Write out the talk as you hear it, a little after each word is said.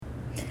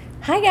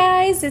Hi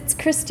guys, it's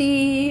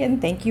Christy,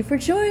 and thank you for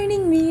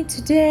joining me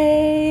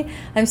today.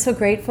 I'm so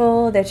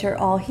grateful that you're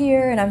all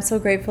here, and I'm so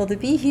grateful to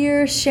be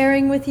here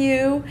sharing with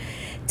you.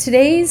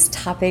 Today's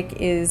topic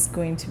is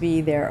going to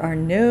be there are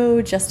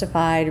no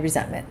justified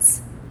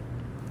resentments.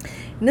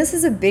 And this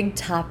is a big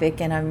topic,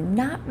 and I'm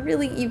not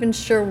really even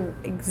sure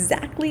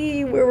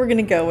exactly where we're going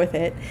to go with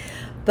it.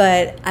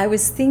 But I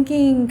was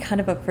thinking kind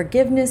of a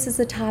forgiveness as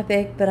a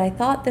topic, but I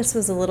thought this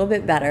was a little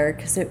bit better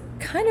because it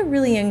kind of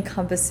really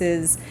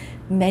encompasses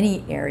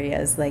many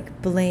areas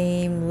like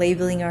blame,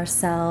 labeling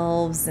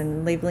ourselves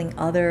and labeling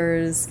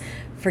others,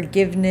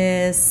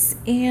 forgiveness,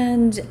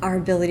 and our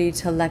ability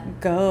to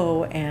let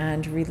go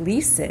and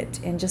release it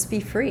and just be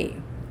free.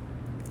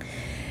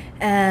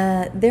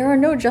 There are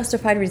no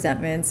justified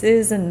resentments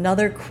is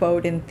another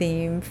quote and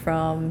theme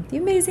from the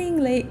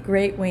amazing late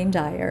great Wayne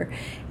Dyer,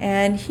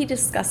 and he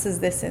discusses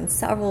this in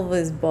several of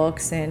his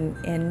books and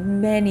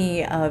in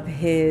many of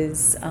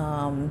his.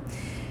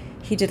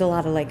 He did a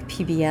lot of like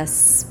PBS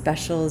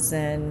specials,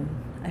 and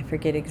I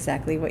forget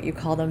exactly what you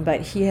call them,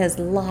 but he has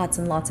lots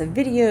and lots of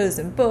videos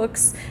and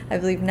books. I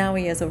believe now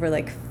he has over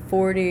like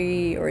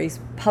 40, or he's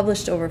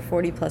published over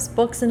 40 plus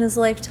books in his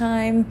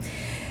lifetime.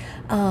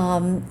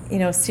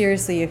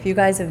 Seriously, if you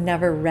guys have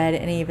never read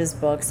any of his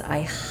books,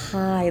 I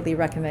highly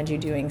recommend you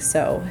doing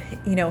so.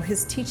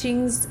 His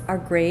teachings are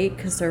great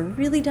because they're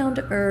really down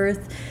to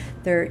earth,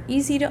 they're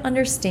easy to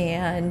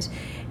understand,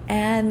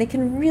 and they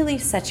can really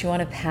set you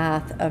on a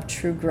path of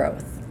true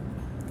growth.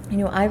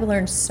 I've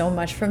learned so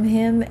much from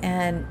him,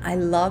 and I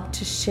love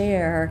to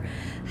share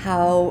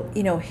how,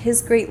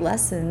 his great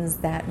lessons,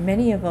 that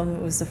many of them,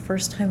 it was the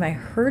first time I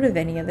heard of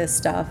any of this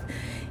stuff,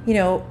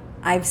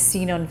 I've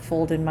seen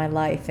unfold in my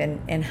life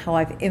and how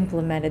I've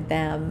implemented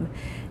them.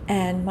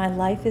 And my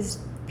life has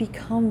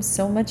become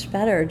so much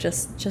better,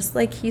 just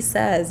like he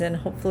says, and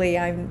hopefully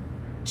I'm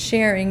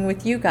sharing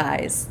with you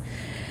guys.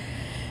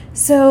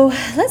 So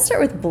let's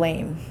start with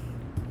blame.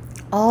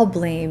 All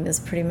blame is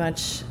pretty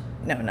much,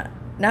 no,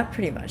 not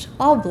pretty much.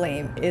 All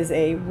blame is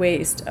a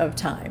waste of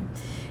time.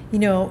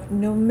 No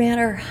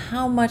matter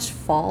how much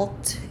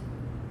fault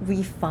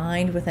we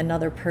find with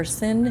another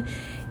person,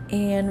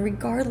 and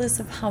regardless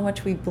of how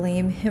much we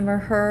blame him or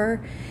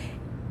her,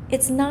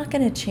 it's not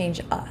going to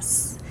change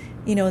us.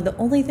 The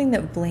only thing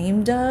that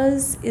blame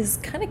does is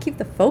kind of keep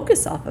the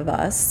focus off of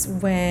us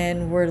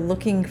when we're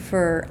looking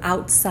for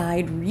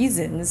outside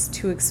reasons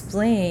to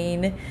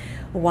explain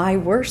why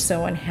we're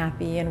so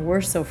unhappy and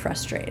we're so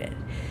frustrated.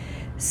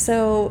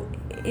 So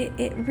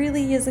it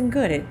really isn't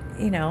good.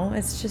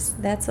 It's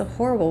just, that's a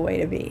horrible way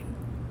to be.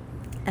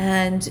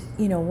 And,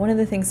 one of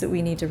the things that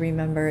we need to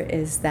remember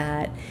is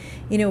that,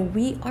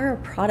 we are a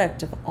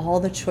product of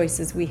all the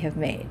choices we have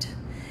made.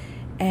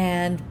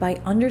 And by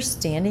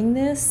understanding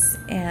this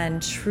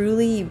and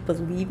truly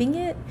believing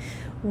it,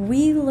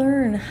 we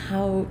learn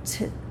how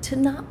to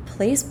not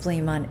place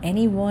blame on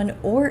anyone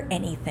or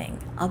anything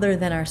other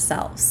than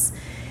ourselves.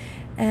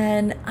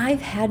 And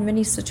I've had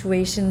many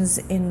situations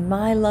in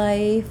my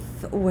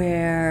life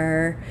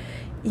where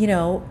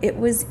it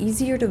was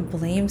easier to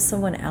blame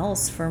someone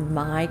else for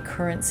my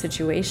current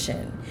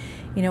situation.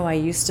 I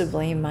used to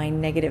blame my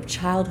negative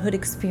childhood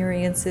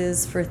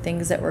experiences for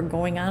things that were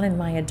going on in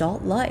my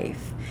adult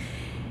life.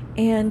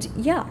 And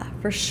yeah,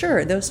 for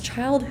sure, those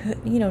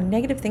childhood,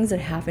 negative things that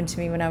happened to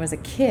me when I was a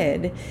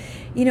kid,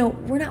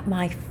 were not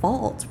my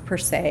fault per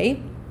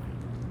se.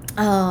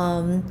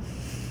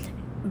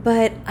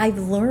 But I've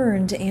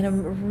learned, and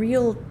I'm a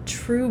real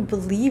true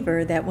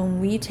believer, that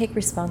when we take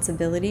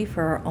responsibility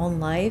for our own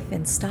life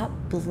and stop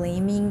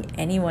blaming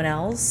anyone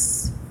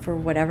else for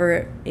whatever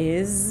it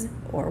is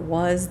or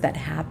was that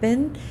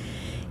happened,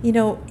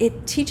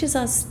 it teaches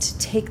us to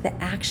take the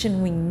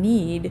action we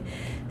need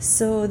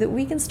so that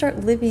we can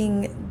start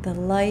living the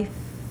life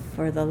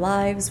or the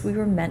lives we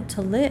were meant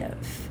to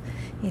live,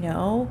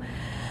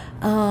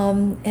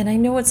 and I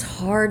know it's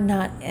hard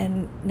not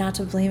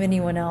to blame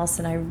anyone else,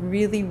 and I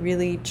really,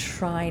 really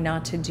try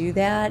not to do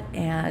that.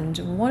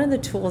 And one of the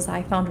tools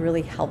I found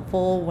really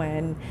helpful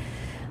when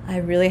I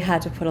really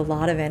had to put a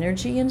lot of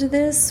energy into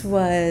this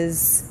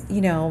was,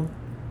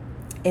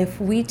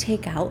 if we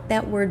take out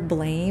that word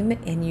blame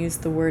and use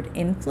the word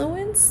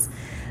influence,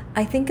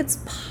 I think it's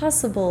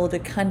possible to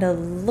kind of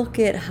look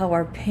at how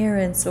our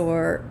parents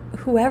or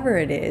whoever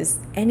it is,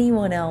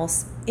 anyone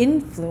else,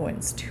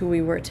 influenced who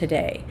we were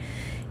today.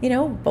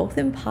 Both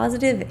in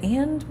positive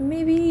and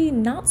maybe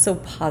not so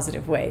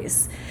positive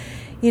ways.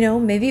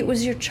 Maybe it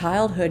was your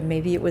childhood,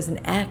 maybe it was an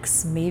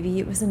ex, maybe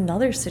it was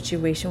another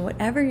situation,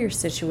 whatever your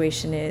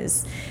situation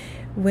is.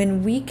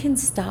 When we can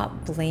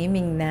stop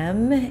blaming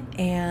them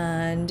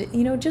and,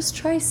 just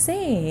try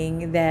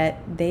saying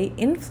that they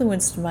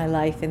influenced my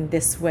life in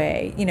this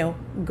way,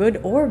 good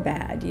or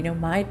bad.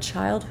 My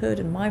childhood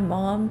and my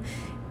mom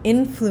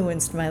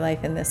influenced my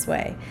life in this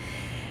way.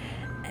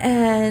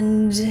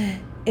 And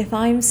if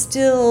I'm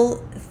still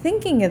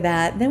thinking of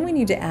that, then we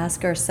need to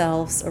ask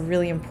ourselves a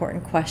really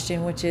important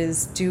question, which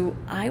is, do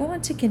I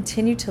want to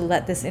continue to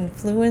let this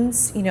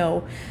influence,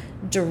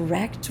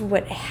 direct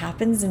what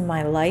happens in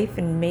my life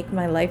and make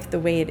my life the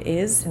way it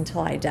is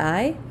until I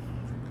die?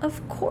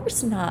 Of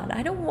course not.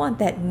 I don't want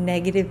that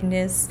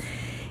negativeness,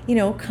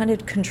 kind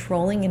of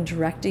controlling and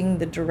directing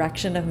the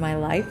direction of my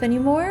life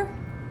anymore.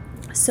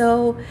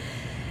 So,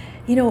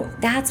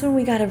 that's when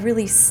we got to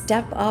really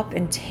step up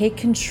and take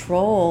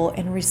control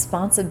and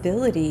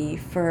responsibility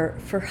for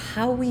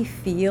how we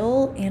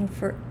feel and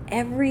for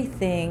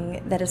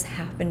everything that has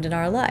happened in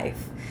our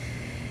life.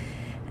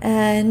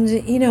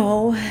 And,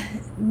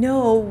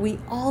 no, we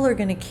all are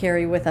going to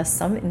carry with us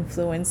some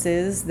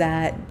influences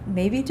that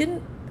maybe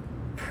didn't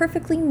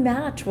perfectly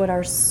match what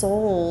our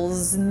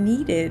souls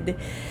needed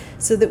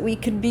so that we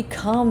could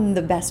become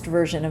the best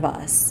version of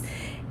us.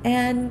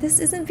 And this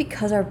isn't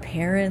because our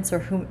parents or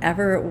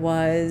whomever it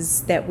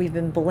was that we've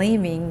been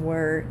blaming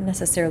were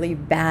necessarily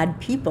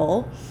bad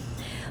people,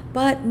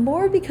 but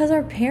more because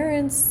our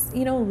parents,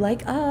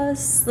 like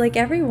us, like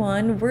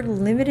everyone, were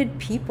limited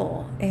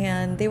people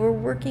and they were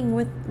working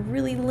with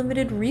really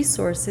limited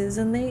resources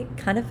and they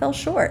kind of fell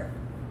short.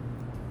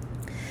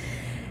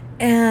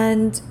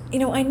 And,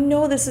 I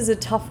know this is a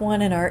tough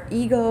one and our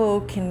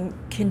ego can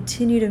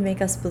continue to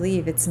make us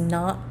believe it's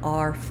not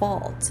our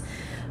fault.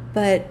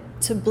 But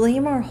to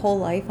blame our whole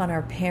life on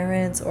our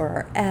parents or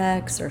our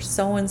ex or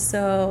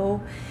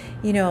so-and-so,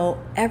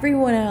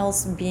 everyone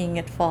else being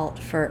at fault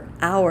for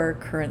our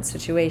current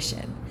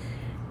situation.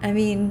 I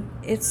mean,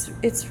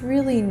 it's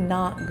really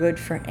not good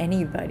for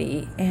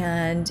anybody,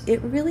 and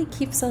it really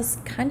keeps us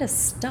kind of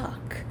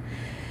stuck.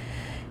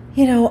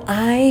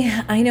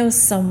 I know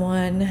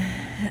someone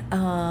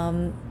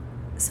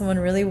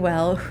really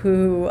well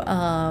who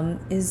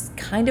is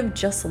kind of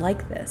just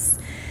like this.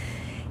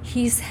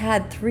 He's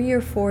had 3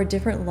 or 4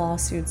 different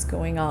lawsuits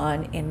going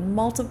on in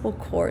multiple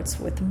courts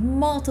with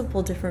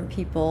multiple different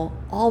people,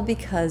 all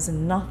because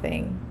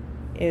nothing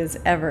is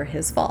ever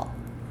his fault,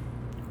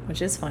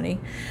 which is funny.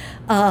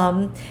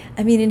 And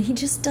he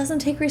just doesn't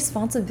take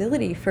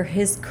responsibility for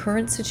his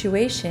current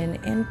situation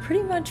and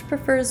pretty much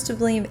prefers to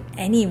blame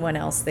anyone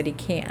else that he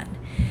can.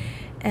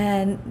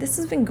 And this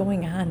has been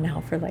going on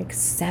now for like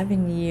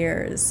 7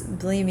 years,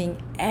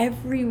 blaming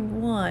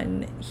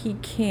everyone he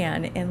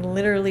can and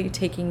literally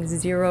taking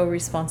zero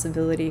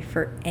responsibility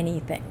for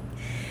anything.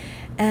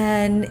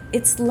 And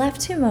it's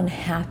left him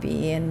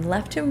unhappy and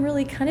left him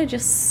really kind of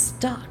just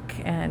stuck.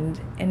 And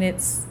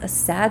it's a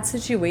sad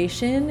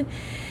situation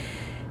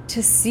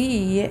to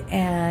see.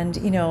 And,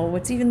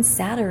 what's even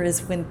sadder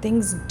is when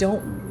things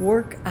don't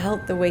work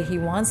out the way he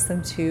wants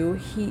them to,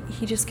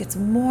 he just gets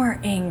more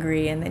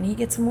angry and then he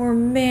gets more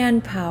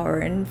manpower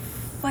and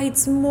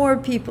fights more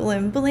people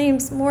and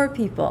blames more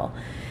people.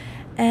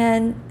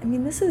 And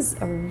this is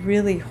a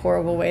really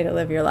horrible way to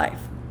live your life.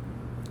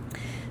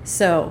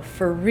 So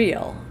for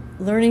real,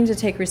 learning to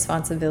take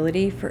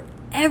responsibility for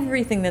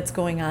everything that's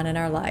going on in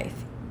our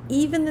life,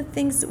 even the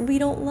things that we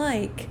don't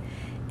like,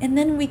 and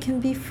then we can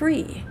be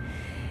free.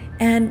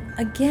 And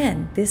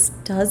again, this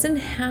doesn't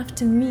have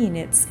to mean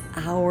it's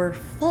our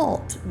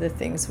fault, the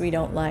things we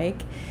don't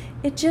like.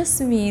 It just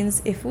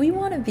means if we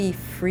want to be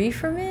free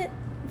from it,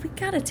 we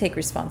got to take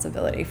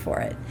responsibility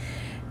for it.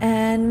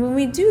 And when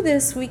we do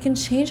this, we can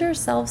change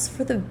ourselves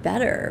for the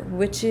better,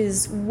 which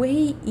is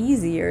way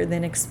easier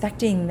than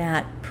expecting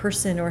that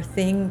person or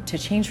thing to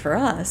change for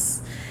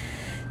us.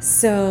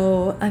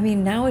 So,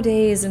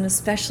 nowadays, and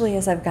especially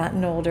as I've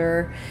gotten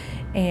older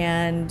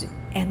and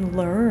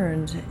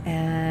learned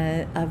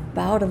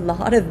about a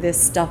lot of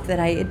this stuff that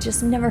I had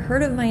just never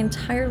heard of my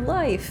entire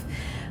life,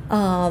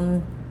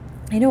 I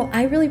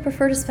really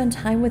prefer to spend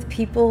time with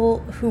people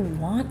who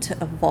want to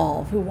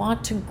evolve, who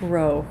want to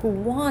grow, who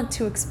want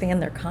to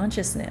expand their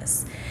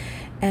consciousness.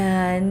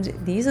 And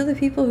these are the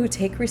people who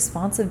take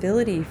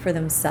responsibility for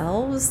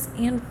themselves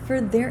and for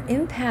their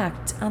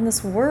impact on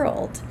this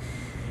world.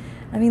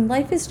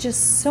 Life is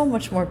just so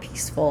much more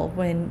peaceful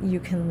when you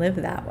can live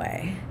that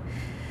way.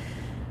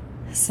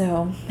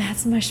 So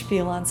that's my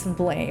spiel on some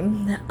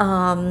blame.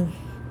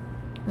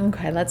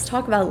 Okay, let's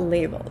talk about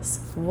labels.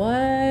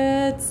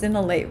 What's in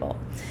a label?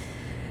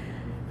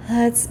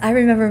 I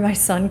remember my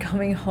son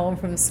coming home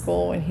from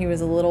school when he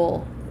was a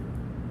little,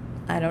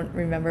 I don't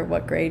remember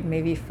what grade,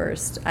 maybe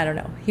first, I don't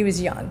know. He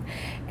was young.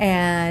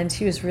 And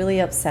he was really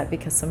upset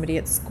because somebody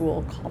at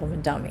school called him a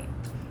dummy.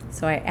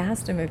 So I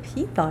asked him if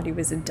he thought he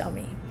was a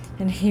dummy.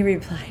 And he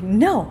replied,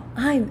 "No,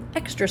 I'm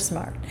extra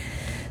smart."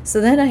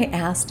 So then I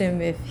asked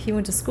him if he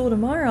went to school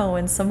tomorrow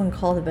and someone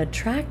called him a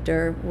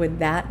tractor, would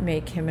that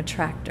make him a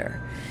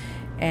tractor?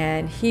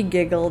 And he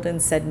giggled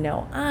and said,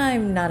 "No,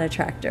 I'm not a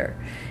tractor."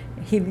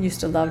 He used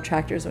to love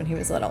tractors when he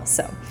was little.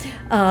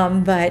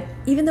 But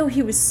even though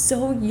he was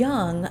so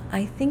young,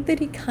 I think that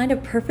he kind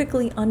of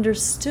perfectly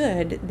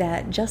understood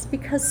that just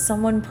because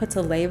someone puts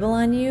a label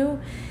on you,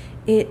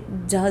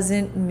 it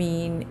doesn't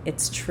mean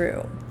it's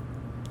true.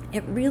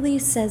 It really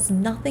says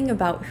nothing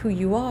about who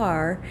you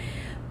are,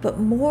 but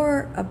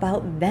more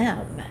about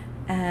them.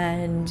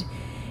 And,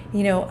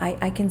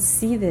 I can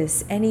see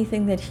this,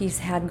 anything that he's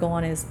had go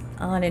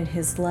on in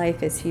his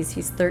life as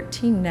he's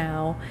 13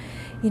 now,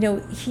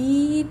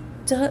 he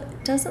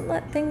doesn't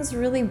let things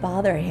really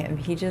bother him.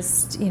 He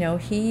just,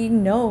 he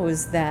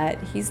knows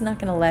that he's not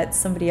going to let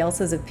somebody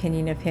else's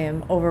opinion of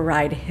him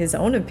override his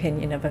own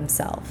opinion of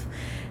himself.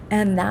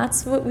 And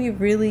that's what we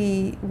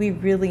really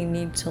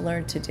need to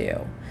learn to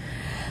do,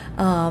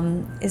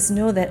 is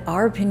know that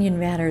our opinion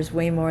matters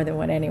way more than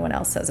what anyone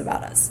else says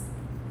about us.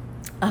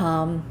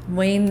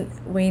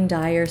 Wayne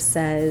Dyer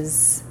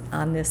says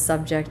on this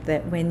subject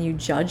that when you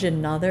judge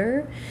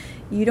another,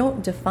 you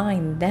don't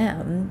define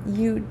them,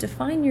 you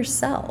define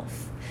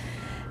yourself.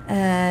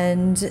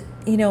 And,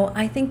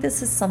 I think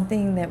this is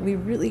something that we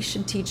really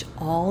should teach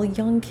all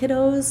young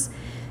kiddos,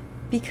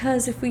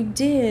 because if we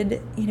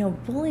did,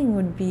 bullying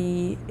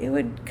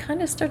would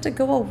kind of start to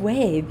go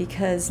away,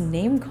 because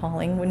name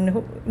calling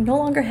would no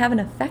longer have an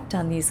effect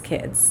on these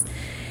kids.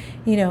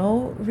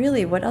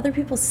 Really, what other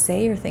people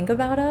say or think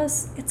about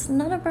us, it's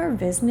none of our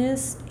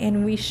business,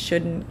 and we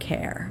shouldn't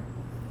care.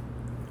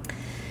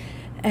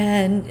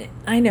 And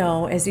I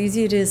know, as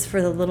easy it is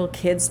for the little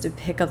kids to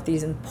pick up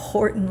these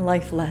important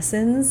life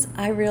lessons,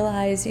 I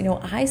realize,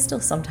 I still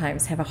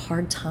sometimes have a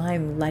hard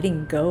time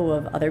letting go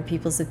of other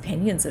people's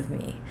opinions of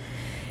me.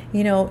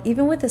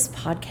 Even with this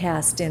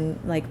podcast and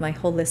like my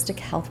holistic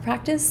health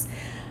practice,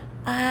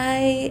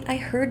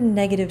 I heard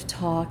negative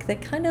talk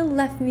that kind of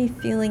left me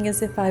feeling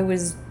as if I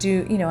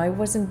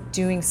wasn't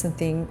doing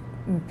something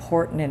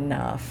important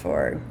enough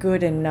or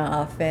good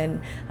enough,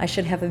 and I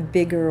should have a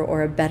bigger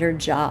or a better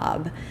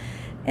job.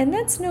 And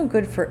that's no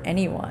good for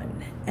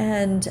anyone.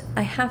 And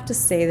I have to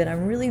say that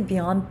I'm really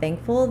beyond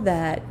thankful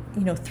that,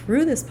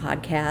 through this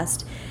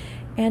podcast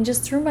and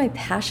just through my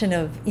passion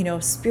of,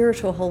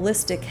 spiritual,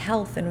 holistic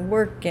health and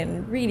work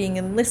and reading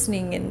and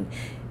listening and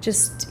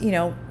just,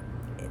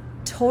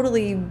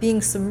 totally being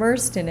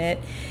submersed in it,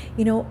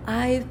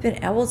 I've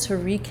been able to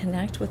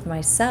reconnect with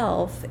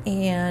myself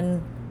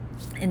and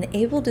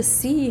able to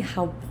see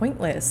how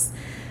pointless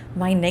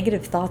my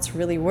negative thoughts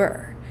really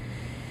were.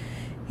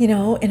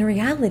 In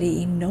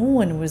reality, no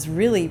one was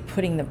really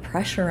putting the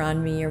pressure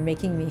on me or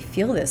making me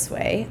feel this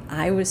way.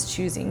 I was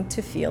choosing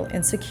to feel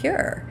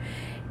insecure.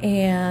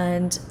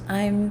 And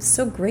I'm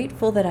so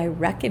grateful that I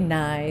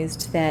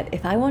recognized that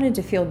if I wanted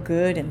to feel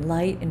good and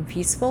light and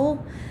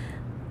peaceful,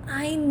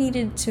 I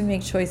needed to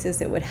make choices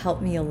that would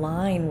help me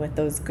align with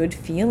those good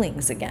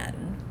feelings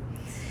again.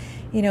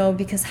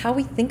 Because how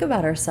we think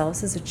about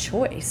ourselves is a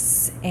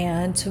choice,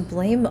 and to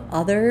blame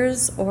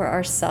others or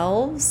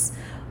ourselves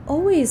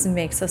always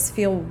makes us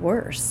feel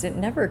worse. It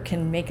never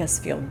can make us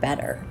feel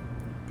better.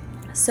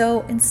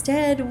 So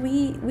instead,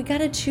 we got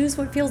to choose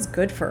what feels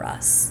good for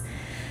us.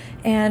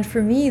 And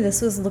for me, this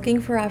was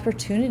looking for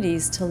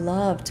opportunities to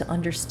love, to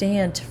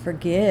understand, to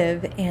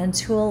forgive, and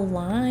to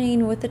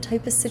align with the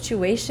type of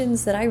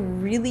situations that I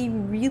really,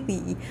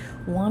 really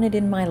wanted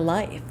in my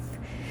life.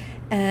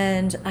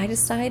 And I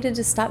decided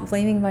to stop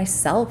blaming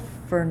myself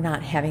for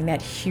not having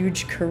that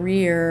huge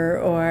career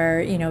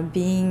or,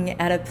 being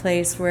at a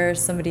place where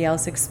somebody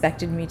else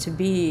expected me to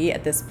be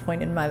at this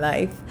point in my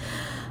life.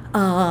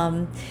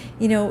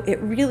 It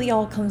really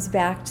all comes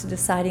back to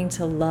deciding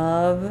to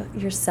love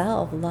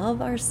yourself,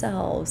 love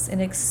ourselves,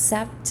 and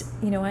accept,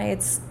 I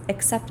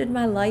accepted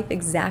my life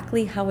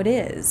exactly how it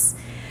is.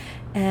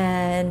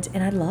 And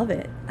I love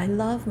it. I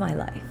love my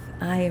life.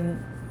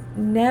 I'm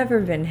never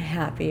been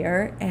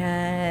happier.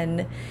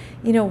 And,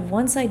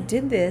 once I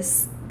did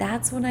this,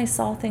 that's when I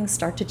saw things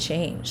start to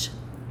change.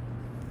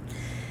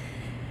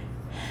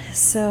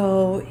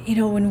 So,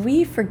 when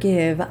we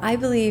forgive, I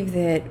believe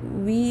that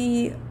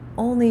we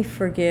only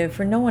forgive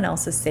for no one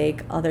else's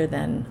sake other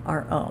than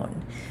our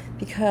own.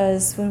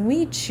 Because when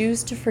we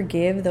choose to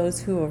forgive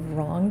those who have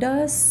wronged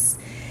us,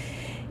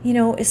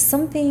 is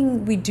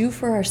something we do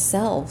for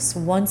ourselves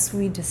once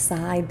we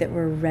decide that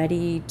we're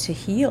ready to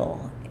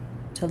heal,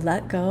 to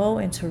let go,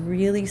 and to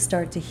really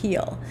start to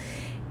heal.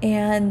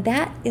 And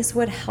that is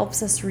what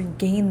helps us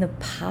regain the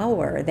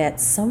power that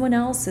someone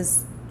else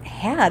has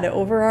had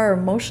over our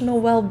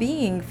emotional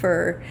well-being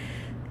for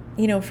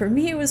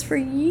me, it was for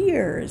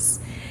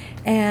years.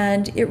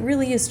 And it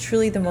really is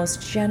truly the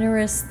most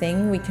generous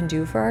thing we can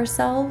do for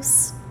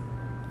ourselves.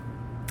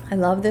 I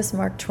love this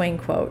Mark Twain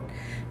quote: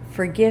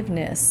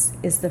 "Forgiveness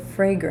is the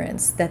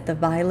fragrance that the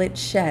violet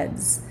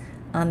sheds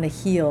on the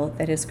heel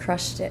that has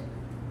crushed it."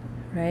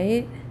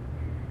 Right?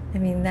 I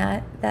mean,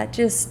 that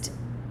just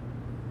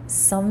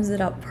sums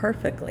it up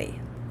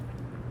perfectly.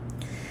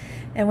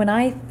 And when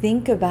I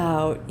think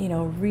about,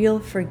 real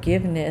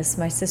forgiveness,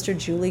 my sister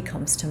Julie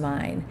comes to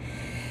mind.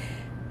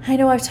 I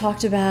know I've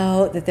talked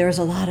about that there was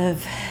a lot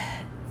of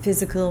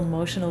physical,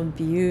 emotional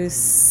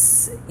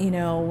abuse,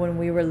 when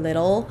we were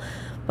little,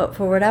 but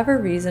for whatever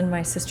reason,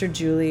 my sister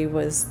Julie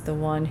was the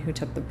one who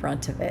took the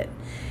brunt of it.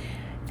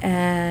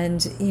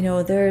 And,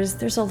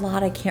 there's a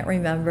lot I can't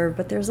remember,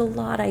 but there's a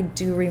lot I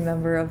do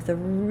remember of the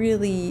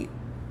really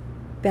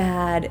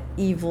bad,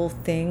 evil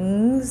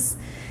things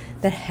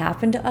that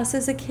happened to us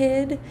as a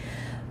kid.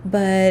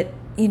 But,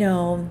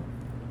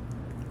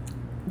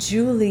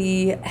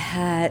 Julie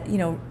had,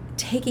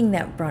 taking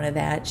that brunt of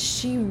that,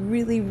 she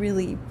really,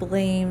 really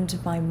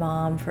blamed my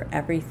mom for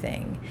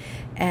everything.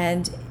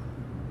 And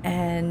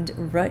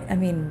And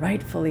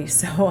rightfully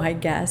so, I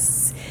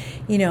guess.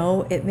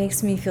 It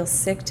makes me feel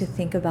sick to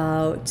think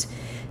about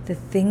the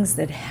things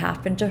that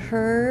happened to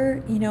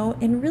her,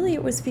 and really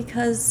it was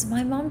because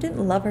my mom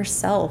didn't love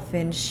herself,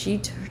 and she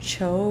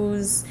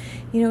chose,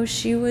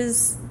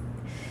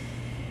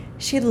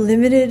 she had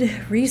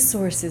limited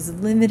resources,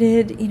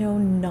 limited,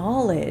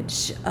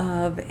 knowledge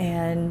of,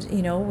 and,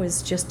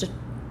 was just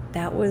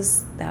that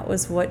was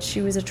what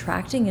she was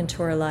attracting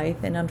into her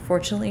life. And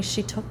unfortunately,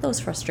 she took those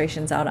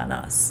frustrations out on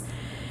us.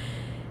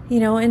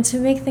 And to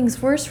make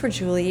things worse for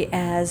Julie,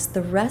 as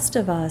the rest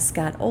of us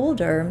got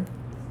older,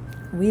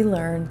 we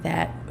learned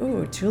that,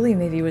 Julie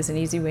maybe was an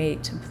easy way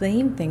to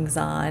blame things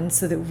on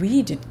so that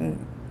we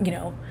didn't,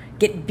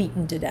 get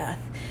beaten to death.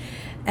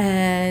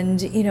 And,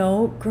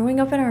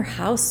 growing up in our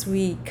house,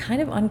 we kind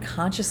of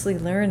unconsciously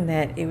learned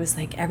that it was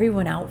like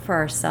everyone out for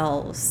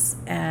ourselves.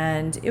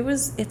 And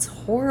it's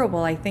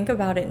horrible. I think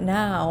about it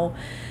now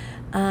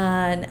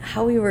on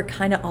how we were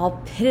kind of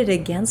all pitted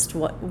against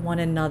one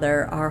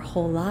another our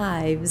whole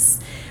lives,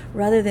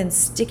 rather than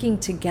sticking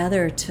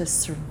together to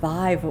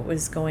survive what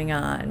was going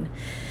on.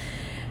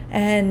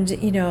 And,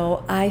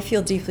 I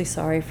feel deeply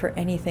sorry for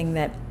anything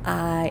that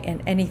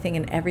anything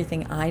and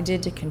everything I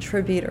did to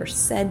contribute or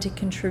said to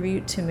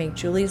contribute to make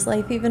Julie's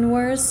life even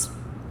worse.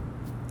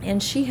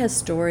 And she has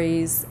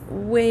stories,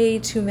 way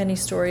too many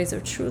stories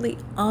of truly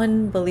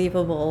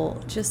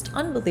unbelievable, just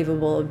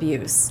unbelievable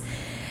abuse.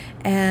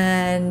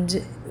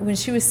 And when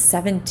she was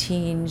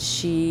 17,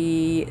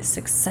 she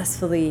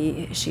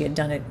had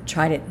done it,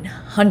 tried it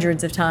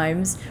hundreds of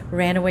times,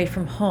 ran away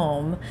from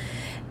home,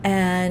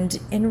 and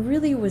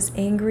really was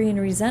angry and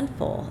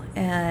resentful.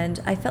 And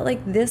I felt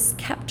like this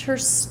kept her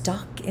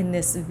stuck in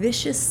this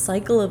vicious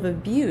cycle of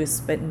abuse,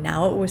 but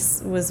now it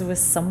was with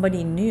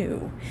somebody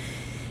new.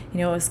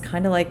 It was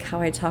kind of like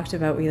how I talked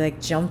about, we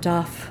jumped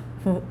off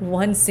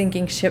one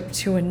sinking ship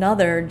to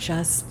another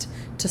just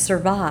to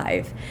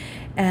survive.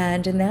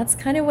 And that's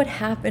kind of what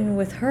happened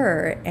with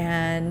her.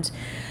 And,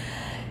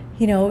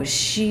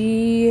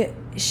 she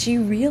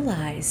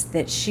realized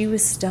that she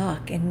was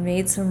stuck and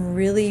made some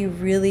really,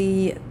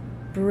 really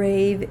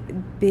brave,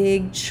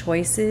 big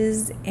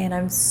choices. And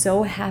I'm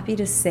so happy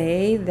to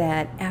say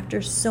that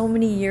after so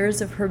many years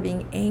of her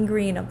being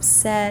angry and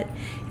upset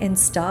and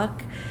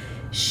stuck,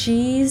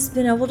 she's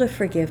been able to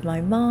forgive my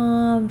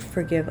mom,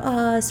 forgive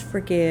us,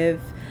 forgive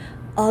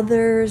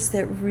others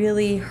that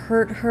really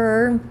hurt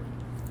her.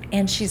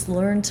 And she's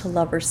learned to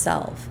love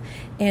herself.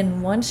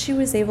 And once she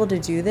was able to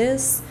do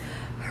this,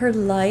 her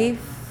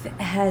life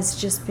has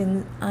just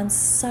been on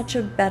such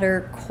a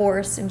better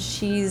course, and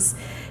she's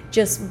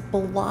just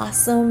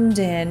blossomed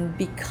and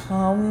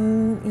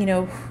become,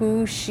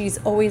 who she's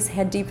always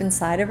had deep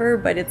inside of her.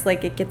 But it's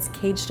like it gets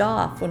caged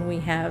off when we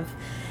have,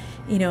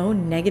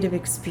 negative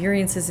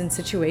experiences and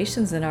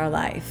situations in our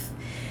life.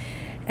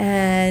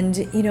 And,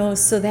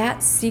 so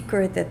that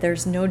secret that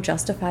there's no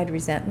justified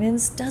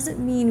resentments doesn't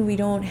mean we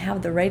don't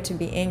have the right to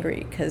be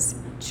angry, because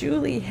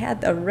Julie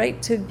had the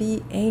right to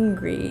be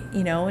angry,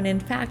 and in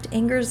fact,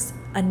 anger's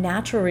a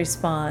natural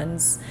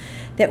response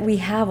that we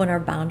have when our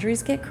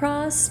boundaries get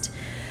crossed.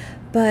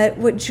 But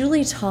what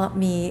Julie taught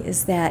me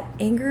is that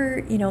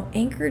anger,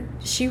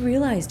 she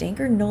realized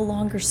anger no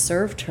longer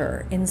served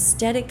her.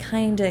 Instead, it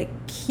kind of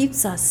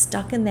keeps us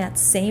stuck in that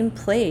same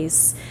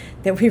place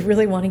that we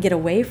really want to get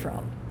away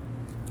from.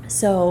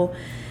 So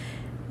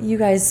you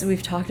guys,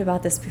 we've talked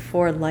about this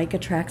before, like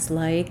attracts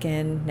like,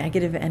 and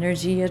negative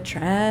energy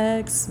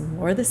attracts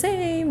more of the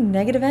same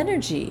negative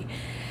energy.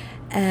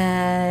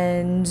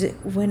 And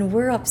when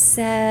we're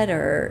upset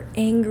or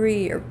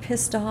angry or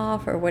pissed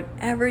off or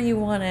whatever you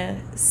want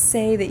to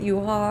say that you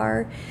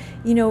are,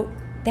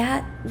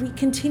 that we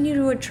continue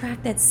to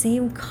attract that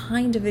same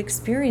kind of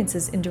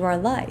experiences into our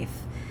life.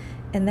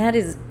 And that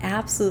is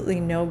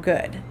absolutely no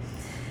good.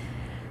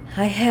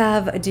 I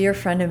have a dear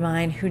friend of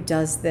mine who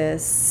does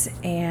this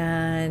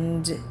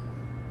and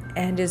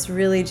has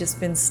really just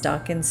been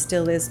stuck, and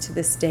still is to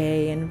this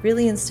day. And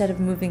really, instead of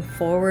moving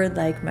forward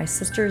like my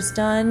sister's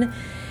done,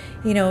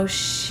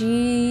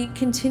 she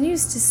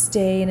continues to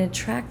stay and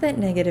attract that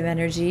negative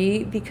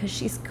energy because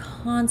she's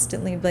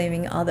constantly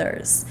blaming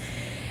others.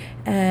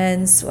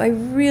 And so I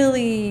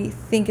really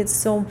think it's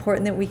so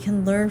important that we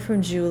can learn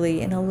from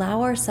Julie and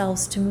allow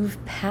ourselves to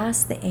move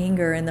past the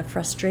anger and the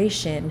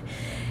frustration,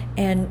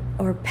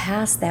 or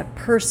past that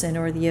person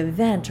or the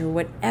event or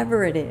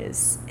whatever it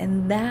is.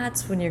 And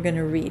that's when you're going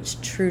to reach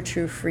true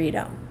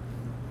freedom.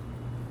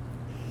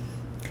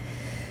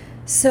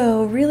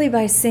 So really,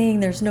 by saying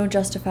there's no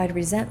justified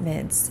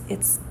resentments,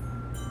 it's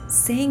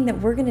saying that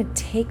we're going to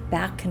take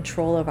back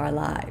control of our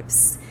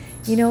lives.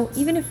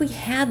 Even if we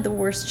had the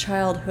worst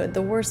childhood,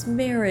 the worst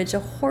marriage, a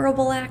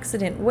horrible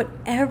accident,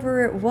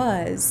 whatever it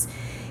was,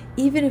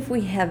 even if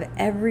we have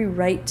every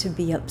right to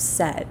be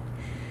upset,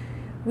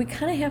 we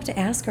kind of have to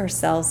ask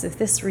ourselves if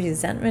this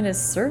resentment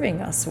is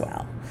serving us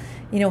well.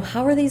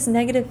 How are these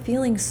negative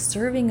feelings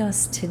serving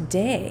us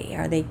today?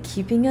 Are they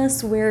keeping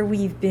us where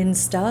we've been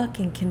stuck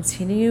and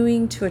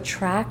continuing to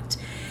attract,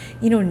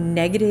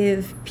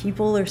 negative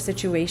people or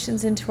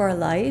situations into our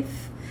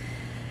life?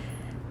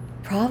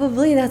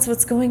 probably that's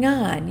what's going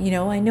on.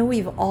 I know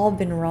we've all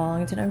been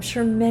wronged, and I'm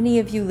sure many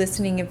of you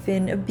listening have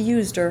been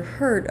abused or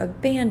hurt,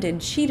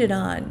 abandoned, cheated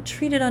on,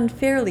 treated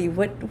unfairly,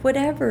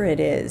 whatever it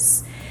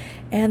is.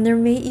 And there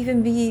may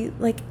even be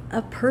like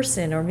a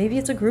person, or maybe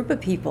it's a group of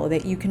people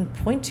that you can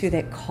point to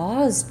that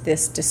caused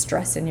this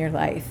distress in your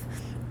life.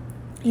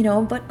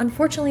 But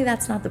unfortunately,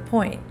 that's not the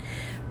point.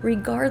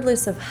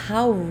 Regardless of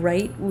how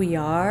right we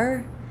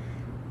are,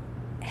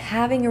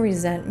 having a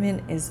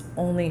resentment is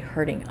only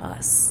hurting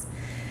us.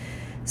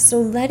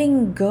 So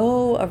letting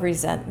go of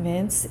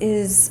resentments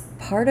is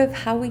part of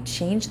how we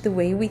change the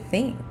way we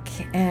think.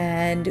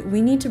 And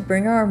we need to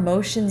bring our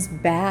emotions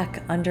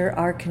back under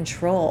our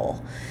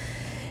control.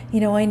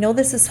 I know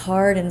this is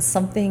hard and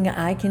something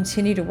I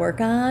continue to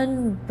work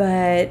on,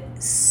 but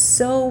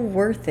so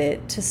worth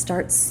it to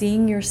start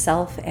seeing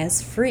yourself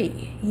as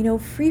free,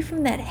 free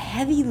from that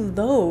heavy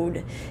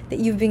load that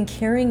you've been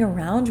carrying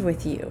around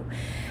with you.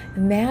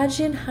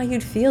 Imagine how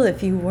you'd feel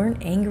if you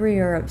weren't angry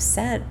or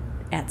upset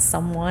at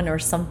someone or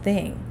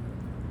something.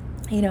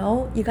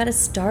 You got to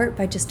start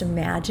by just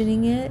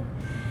imagining it.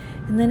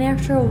 And then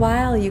after a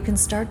while, you can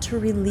start to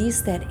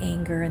release that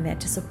anger and that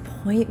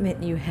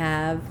disappointment you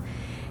have.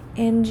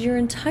 And your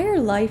entire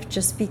life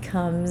just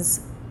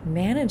becomes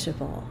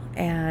manageable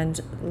and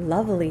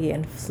lovely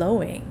and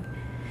flowing.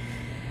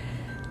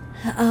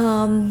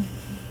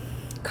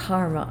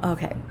 Karma.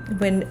 Okay.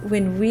 When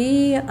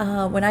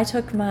I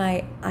took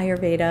my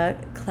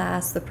Ayurveda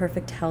class, the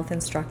Perfect Health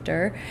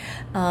Instructor,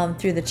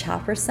 through the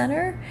Chopra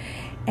Center,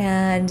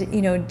 and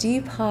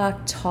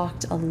Deepak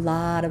talked a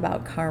lot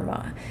about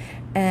karma.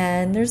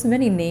 And there's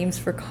many names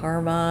for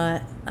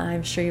karma.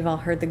 I'm sure you've all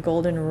heard the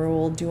golden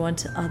rule, do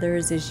unto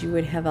others as you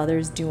would have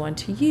others do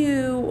unto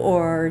you,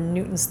 or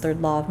Newton's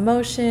third law of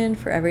motion,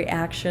 for every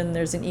action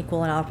there's an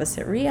equal and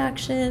opposite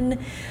reaction,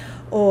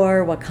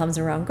 or what comes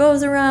around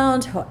goes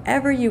around,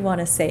 however you want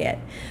to say it.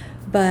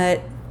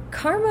 But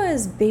karma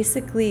is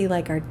basically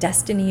like our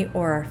destiny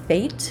or our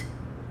fate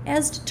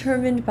as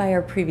determined by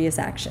our previous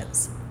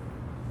actions.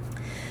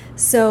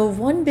 So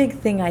one big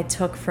thing I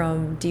took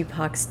from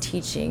Deepak's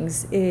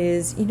teachings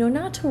is,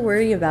 not to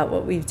worry about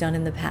what we've done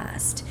in the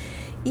past.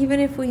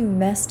 Even if we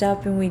messed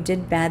up and we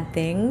did bad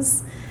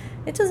things,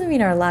 it doesn't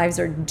mean our lives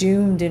are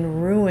doomed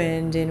and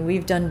ruined and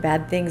we've done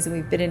bad things and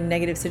we've been in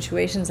negative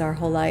situations our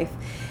whole life.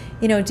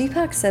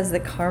 Deepak says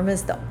that karma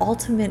is the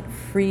ultimate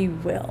free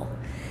will.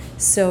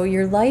 So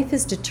your life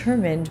is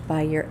determined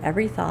by your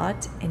every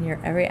thought and your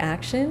every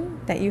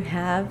action that you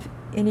have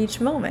in each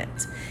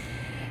moment.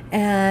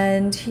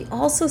 And he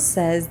also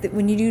says that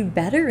when you do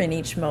better in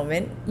each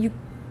moment, you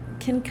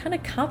can kind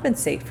of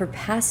compensate for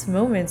past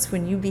moments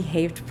when you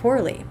behaved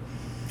poorly.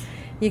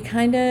 You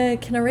kind of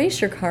can erase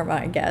your karma,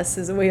 I guess,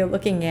 is a way of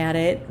looking at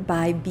it,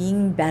 by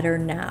being better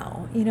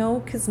now,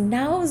 because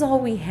now is all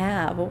we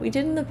have. What we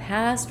did in the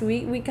past,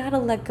 we got to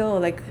let go.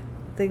 Like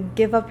the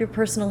Give Up Your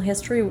Personal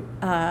History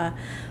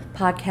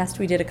podcast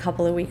we did a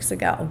couple of weeks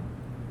ago,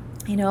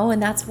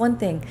 and that's one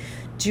thing.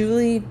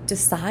 Julie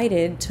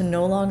decided to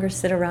no longer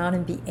sit around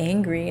and be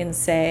angry and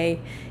say,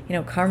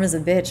 karma's a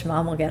bitch,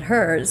 mom will get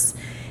hers.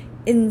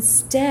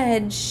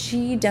 Instead,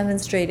 she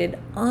demonstrated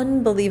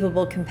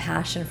unbelievable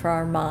compassion for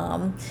our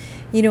mom,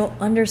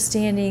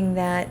 understanding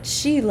that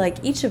she,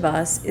 like each of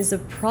us, is a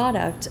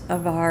product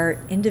of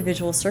our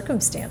individual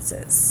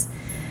circumstances.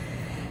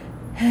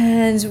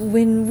 And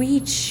when we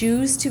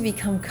choose to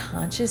become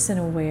conscious and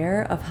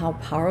aware of how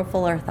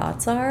powerful our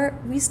thoughts are,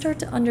 we start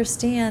to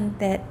understand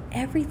that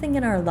everything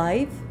in our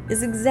life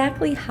is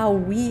exactly how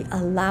we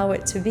allow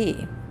it to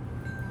be.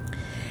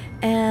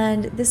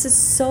 And this is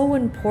so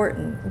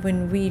important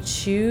when we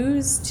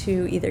choose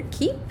to either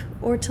keep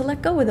or to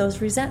let go of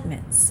those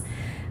resentments.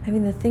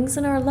 The things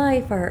in our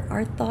life,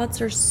 our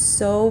thoughts are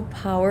so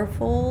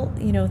powerful.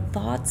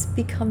 Thoughts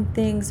become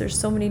things. There's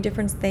so many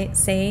different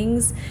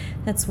sayings.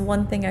 That's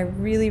one thing I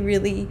really,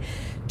 really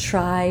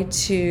try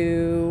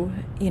to,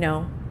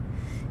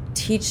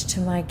 teach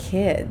to my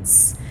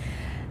kids.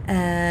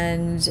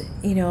 And,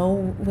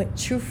 what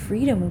true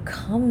freedom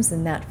comes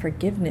in that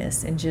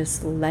forgiveness and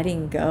just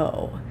letting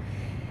go.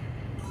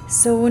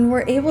 So when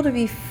we're able to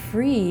be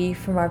free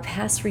from our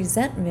past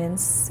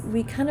resentments,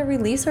 we kind of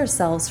release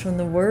ourselves from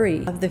the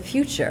worry of the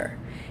future.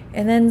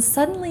 And then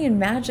suddenly and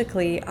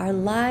magically, our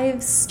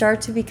lives start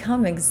to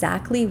become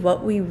exactly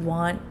what we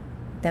want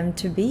them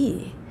to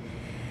be.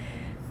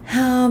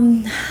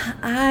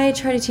 I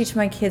try to teach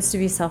my kids to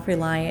be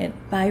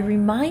self-reliant by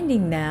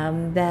reminding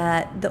them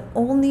that the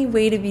only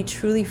way to be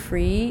truly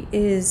free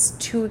is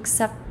to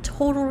accept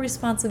total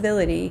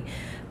responsibility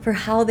for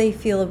how they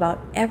feel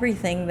about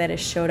everything that has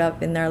showed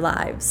up in their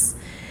lives.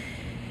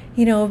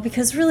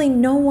 Because really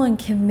no one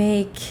can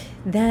make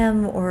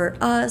them or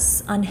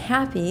us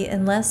unhappy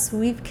unless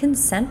we've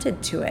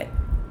consented to it.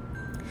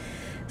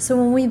 So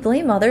when we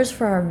blame others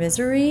for our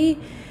misery,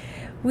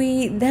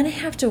 we then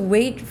have to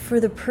wait for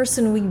the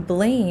person we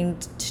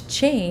blamed to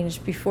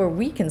change before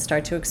we can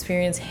start to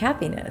experience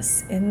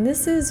happiness. And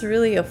this is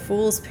really a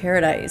fool's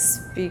paradise,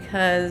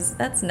 because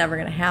that's never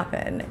going to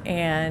happen,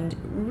 and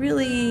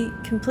really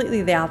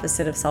completely the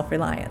opposite of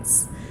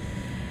self-reliance.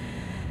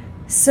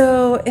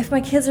 So if my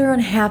kids are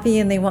unhappy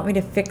and they want me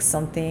to fix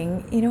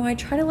something, I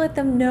try to let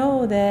them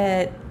know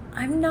that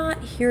I'm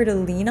not here to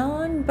lean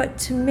on, but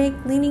to make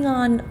leaning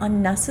on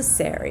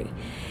unnecessary.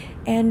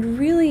 And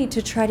really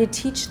to try to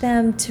teach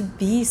them to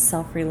be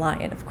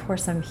self-reliant. Of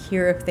course, I'm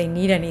here if they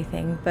need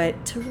anything,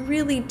 but to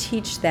really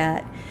teach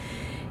that,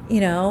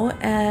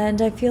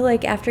 and I feel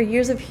like after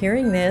years of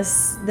hearing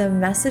this, the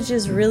message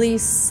is really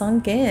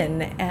sunk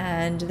in,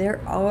 and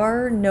there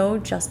are no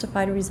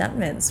justified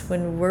resentments.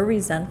 When we're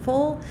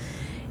resentful,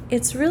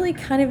 it's really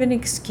kind of an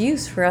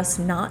excuse for us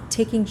not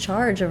taking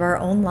charge of our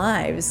own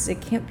lives.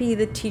 It can't be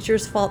the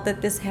teacher's fault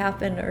that this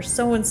happened or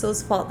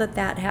so-and-so's fault that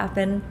that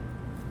happened.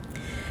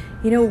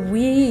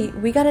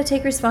 We got to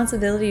take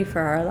responsibility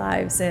for our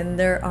lives, and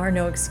there are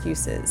no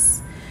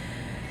excuses.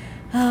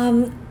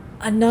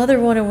 Another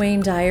one of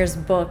Wayne Dyer's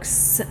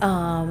books,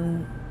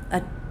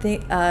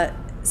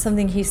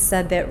 something he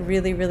said that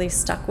really, really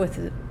stuck with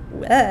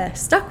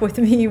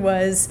me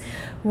was,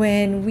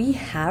 when we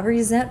have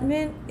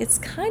resentment, it's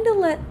kind of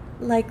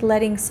like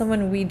letting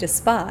someone we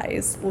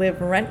despise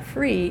live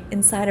rent-free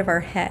inside of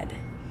our head.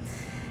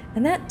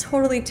 And that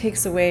totally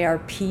takes away our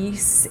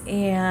peace,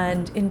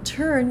 and in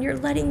turn, you're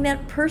letting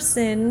that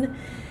person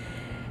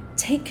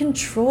take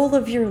control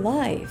of your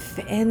life.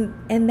 And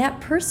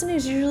that person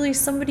is usually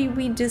somebody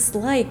we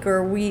dislike,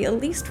 or we at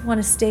least want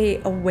to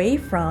stay away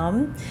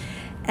from,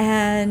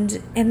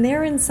 and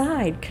they're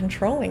inside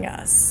controlling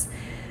us.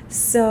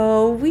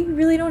 So we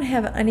really don't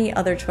have any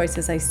other choice,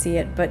 as I see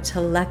it, but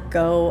to let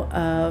go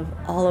of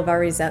all of our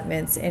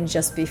resentments and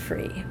just be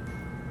free.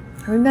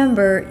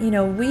 Remember,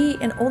 we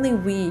and only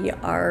we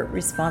are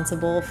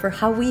responsible for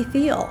how we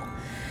feel.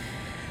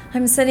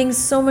 I'm sending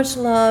so much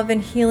love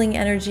and healing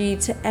energy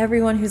to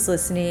everyone who's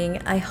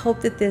listening. I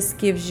hope that this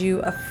gives you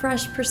a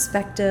fresh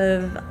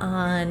perspective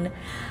on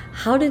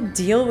how to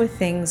deal with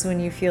things when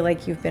you feel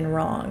like you've been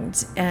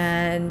wronged.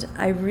 And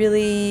I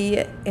really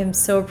am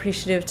so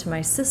appreciative to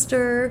my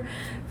sister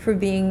for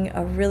being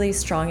a really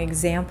strong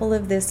example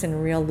of this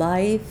in real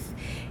life,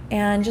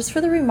 and just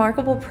for the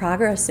remarkable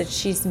progress that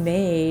she's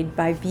made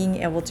by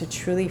being able to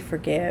truly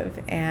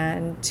forgive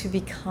and to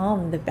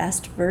become the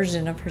best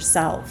version of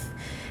herself.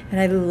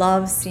 And I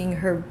love seeing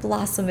her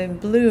blossom and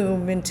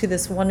bloom into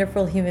this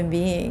wonderful human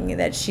being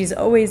that she's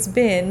always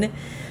been,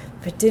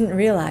 but didn't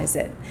realize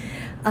it.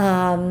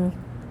 And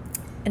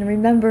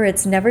remember,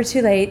 it's never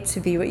too late to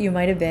be what you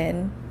might have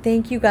been.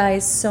 Thank you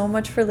guys so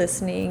much for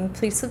listening.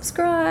 Please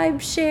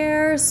subscribe,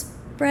 share,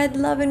 spread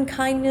love and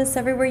kindness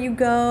everywhere you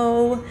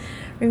go.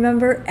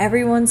 Remember,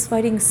 everyone's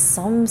fighting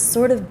some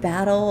sort of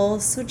battle,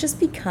 so just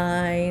be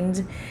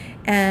kind.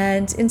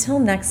 And until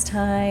next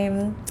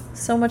time,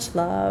 so much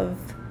love.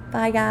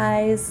 Bye,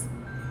 guys.